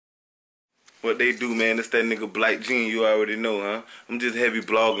What they do, man, it's that nigga Black Gene, you already know, huh? I'm just heavy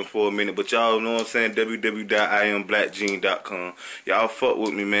blogging for a minute, but y'all know what I'm saying, www.iamblackgene.com. Y'all fuck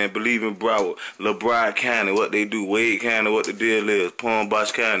with me, man. Believe in Broward, LeBron County, what they do, Wade County, what the deal is, Palm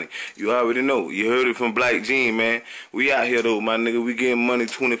Beach County. You already know. You heard it from Black Gene, man. We out here, though, my nigga. We getting money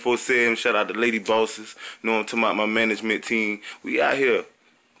 24/7. Shout out to Lady Bosses. Know I'm talking about my management team. We out here.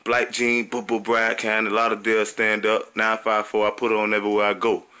 Black Gene, Broward County, a lot of deals stand up. 954, I put on everywhere I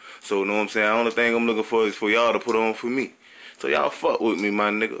go. So, know what I'm saying? The only thing I'm looking for is for y'all to put on for me. So, y'all fuck with me, my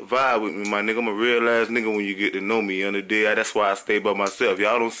nigga. Vibe with me, my nigga. I'm a real ass nigga when you get to know me. You understand? That's why I stay by myself.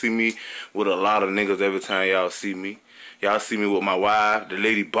 Y'all don't see me with a lot of niggas every time y'all see me. Y'all see me with my wife, the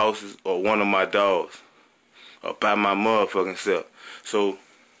Lady Bosses, or one of my dogs. Or by my motherfucking self. So,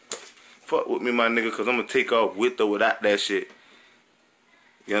 fuck with me, my nigga, because I'm going to take off with or without that shit.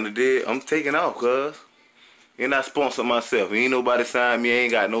 You understand? I'm taking off, cuz. And I sponsor myself. Ain't nobody signed me. I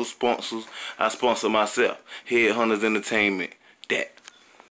ain't got no sponsors. I sponsor myself. Headhunters Entertainment. That.